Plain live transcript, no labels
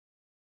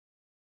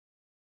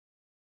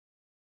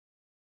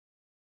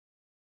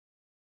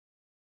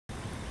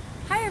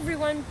Hi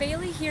everyone,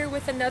 Bailey here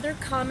with another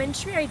common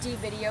tree ID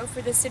video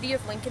for the city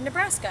of Lincoln,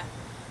 Nebraska.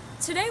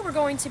 Today we're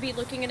going to be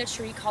looking at a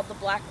tree called the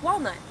black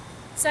walnut.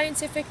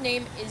 Scientific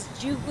name is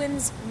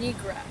Juglans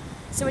nigra.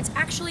 So it's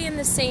actually in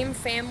the same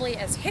family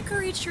as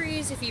hickory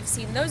trees, if you've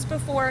seen those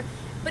before,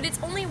 but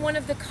it's only one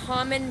of the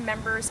common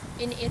members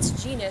in its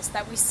genus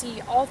that we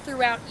see all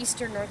throughout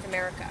eastern North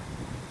America.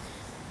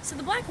 So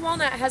the black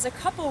walnut has a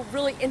couple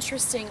really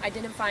interesting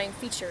identifying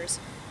features.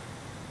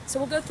 So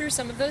we'll go through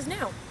some of those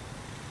now.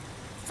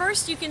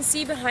 First, you can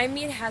see behind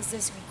me it has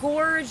this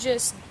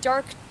gorgeous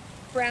dark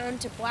brown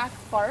to black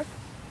bark,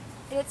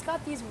 and it's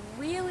got these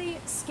really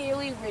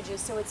scaly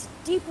ridges, so it's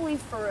deeply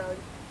furrowed.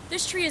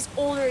 This tree is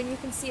older and you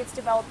can see it's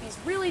developed these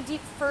really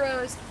deep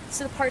furrows,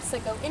 so the parts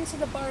that go into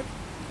the bark,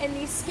 and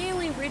these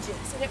scaly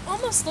ridges. And it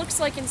almost looks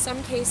like in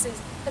some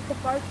cases that the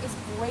bark is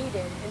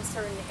braided in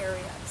certain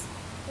areas.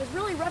 It's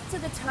really rough to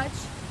the touch.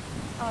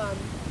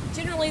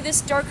 Generally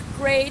this dark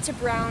gray to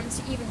brown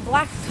to even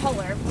black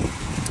color.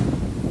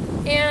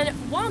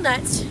 And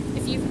walnut,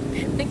 if you're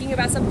thinking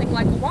about something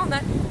like a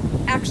walnut,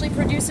 actually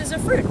produces a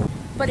fruit.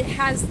 But it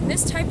has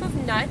this type of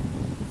nut.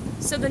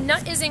 So the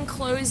nut is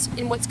enclosed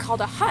in what's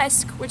called a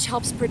husk, which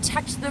helps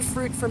protect the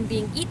fruit from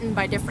being eaten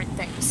by different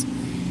things.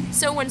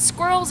 So when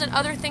squirrels and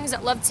other things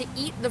that love to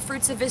eat the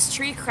fruits of this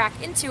tree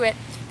crack into it,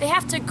 they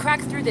have to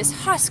crack through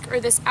this husk or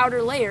this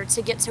outer layer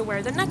to get to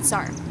where the nuts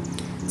are.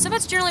 So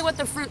that's generally what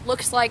the fruit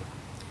looks like.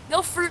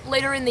 They'll fruit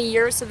later in the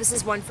year, so this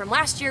is one from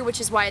last year,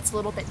 which is why it's a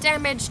little bit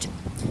damaged.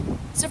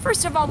 So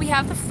first of all, we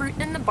have the fruit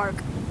and the bark,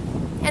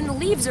 and the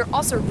leaves are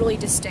also really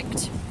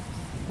distinct.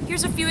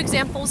 Here's a few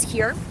examples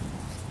here.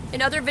 In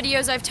other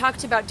videos I've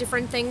talked about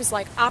different things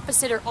like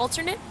opposite or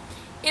alternate.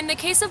 In the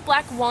case of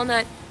black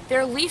walnut,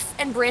 their leaf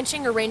and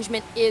branching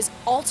arrangement is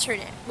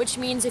alternate, which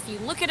means if you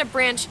look at a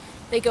branch,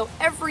 they go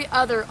every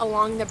other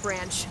along the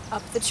branch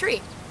up the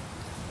tree.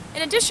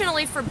 And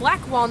additionally, for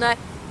black walnut,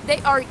 they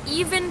are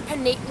even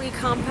pinnately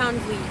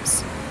compound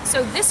leaves.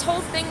 So this whole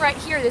thing right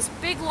here, this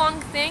big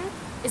long thing,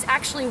 is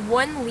actually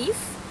one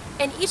leaf,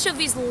 and each of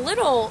these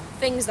little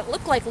things that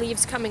look like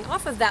leaves coming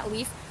off of that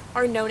leaf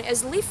are known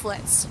as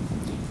leaflets.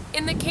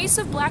 In the case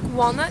of black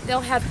walnut, they'll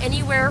have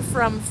anywhere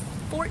from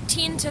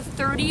 14 to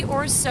 30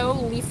 or so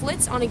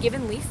leaflets on a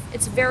given leaf.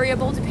 It's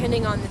variable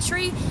depending on the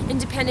tree and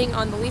depending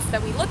on the leaf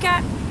that we look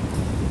at.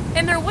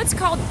 And they're what's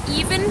called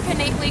even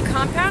pinnately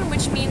compound,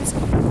 which means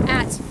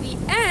at the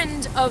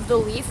end of the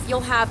leaf,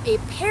 you'll have a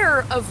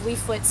pair of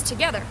leaflets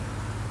together.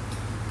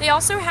 They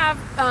also have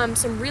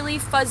some really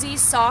fuzzy,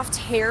 soft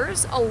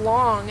hairs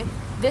along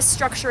this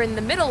structure in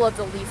the middle of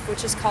the leaf,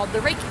 which is called the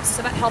rachis,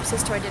 so that helps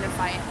us to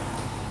identify it.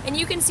 And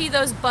you can see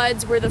those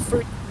buds where the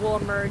fruit will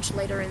emerge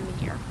later in the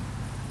year.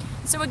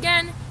 So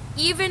again,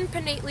 even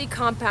pinnately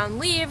compound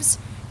leaves,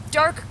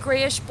 dark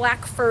grayish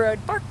black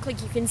furrowed bark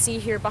like you can see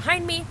here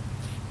behind me,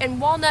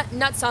 and walnut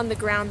nuts on the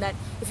ground that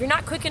if you're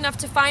not quick enough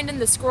to find them,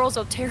 the squirrels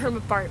will tear them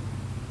apart.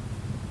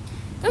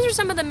 Those are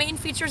some of the main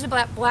features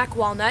about black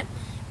walnut.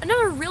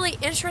 Another really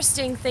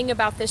interesting thing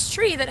about this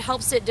tree that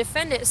helps it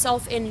defend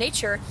itself in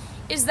nature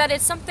is that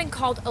it's something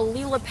called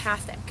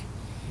allelopathic.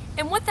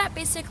 And what that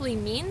basically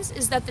means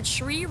is that the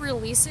tree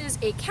releases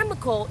a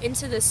chemical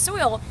into the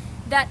soil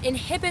that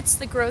inhibits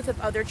the growth of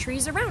other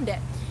trees around it.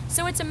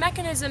 So it's a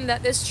mechanism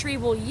that this tree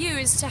will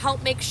use to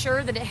help make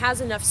sure that it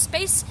has enough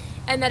space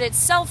and that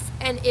itself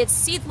and its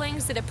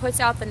seedlings that it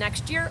puts out the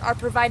next year are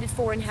provided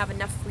for and have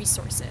enough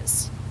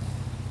resources.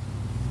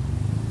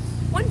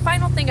 One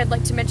final thing I'd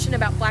like to mention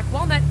about black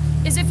walnut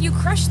is if you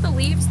crush the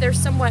leaves, they're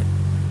somewhat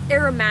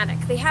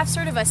aromatic. They have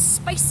sort of a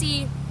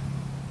spicy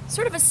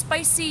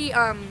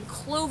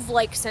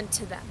clove-like scent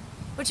to them,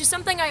 which is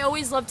something I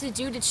always love to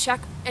do to check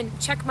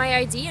my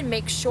ID and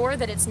make sure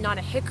that it's not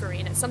a hickory,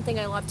 and it's something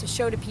I love to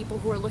show to people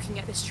who are looking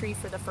at this tree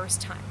for the first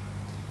time.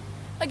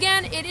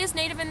 Again, it is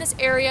native in this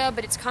area,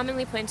 but it's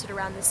commonly planted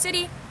around the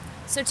city,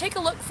 so take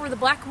a look for the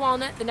black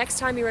walnut the next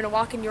time you're in a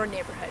walk in your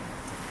neighborhood.